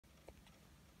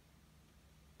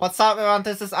What's up everyone,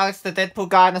 this is Alex the Deadpool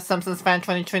guy and the Simpsons fan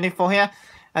 2024 here,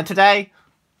 and today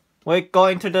we're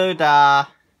going to do the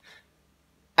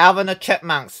Alvin the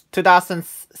Chipmunks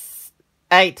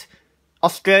 2008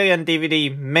 Australian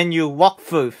DVD menu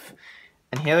walkthrough.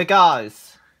 And here it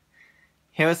goes.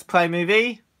 Here is play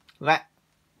movie,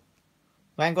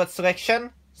 language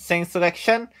selection, scene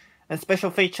selection, and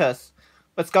special features.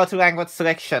 Let's go to language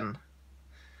selection.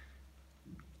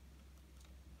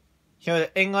 Here are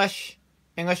the English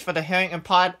for the hearing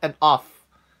impaired, and off.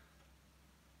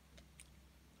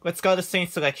 Let's go to scene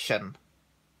selection.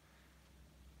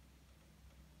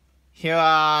 Here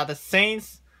are the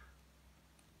scenes.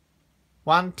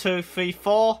 1, 2, 3,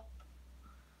 4,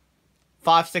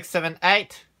 5, 6, 7,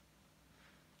 8,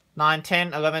 9,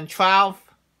 10, 11, 12,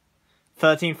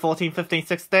 13, 14, 15,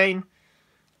 16,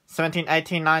 17,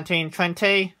 18, 19,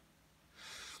 20,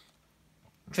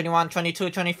 21, 22,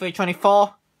 23,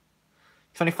 24,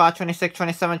 25, 26,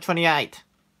 27, 28.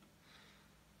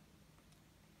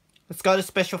 Let's go to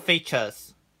special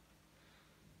features.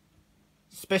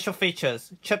 Special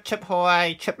features. Chip Chip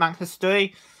Hooray, Chipmunk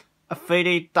History, a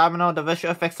 3D domino, the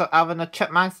visual effects of Alvin the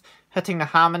Chipmunks, hitting the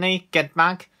harmony, Get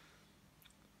Monk,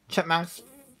 Chipmunks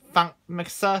Funk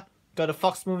Mixer, go to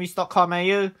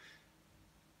foxmovies.com.au,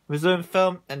 resume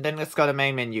film, and then let's go to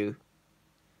main menu.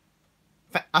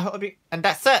 And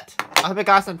that's it. I hope you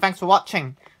guys, and thanks for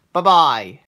watching. Bye bye.